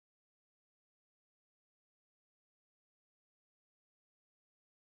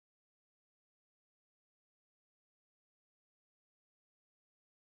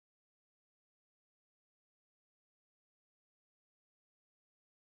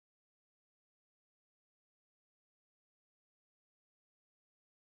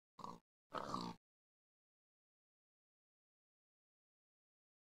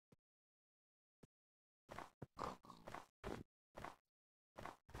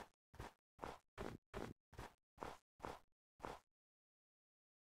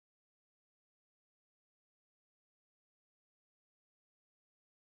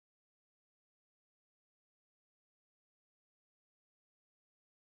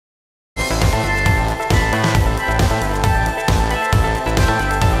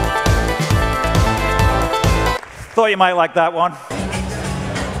thought you might like that one.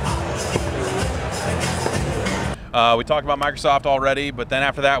 We talked about Microsoft already, but then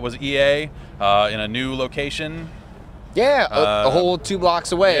after that was EA in a new location. Yeah, a whole 2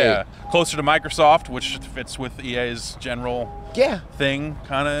 blocks away. Yeah, closer to Microsoft, which fits with EA's general thing,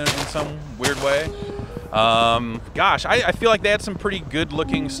 kind of in some weird way. Gosh, I feel like they had some pretty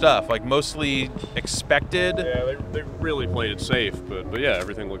good-looking stuff, like mostly expected. Yeah, they really played it safe, but yeah,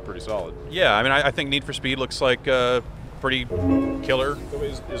 everything looked pretty solid. Yeah, I mean, I think Need for Speed looks like pretty killer.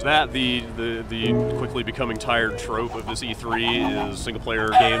 Is that the quickly becoming tired trope of this E3? Is single-player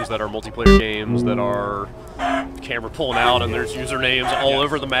games that are multiplayer games that are camera pulling out and there's usernames all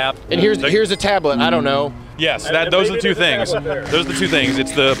over the map? And here's a tablet. I don't know. Yes, those are the two things. Those are the two things.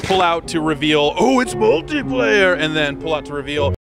 It's the pull out to reveal, oh, it's multiplayer, and then pull out to reveal,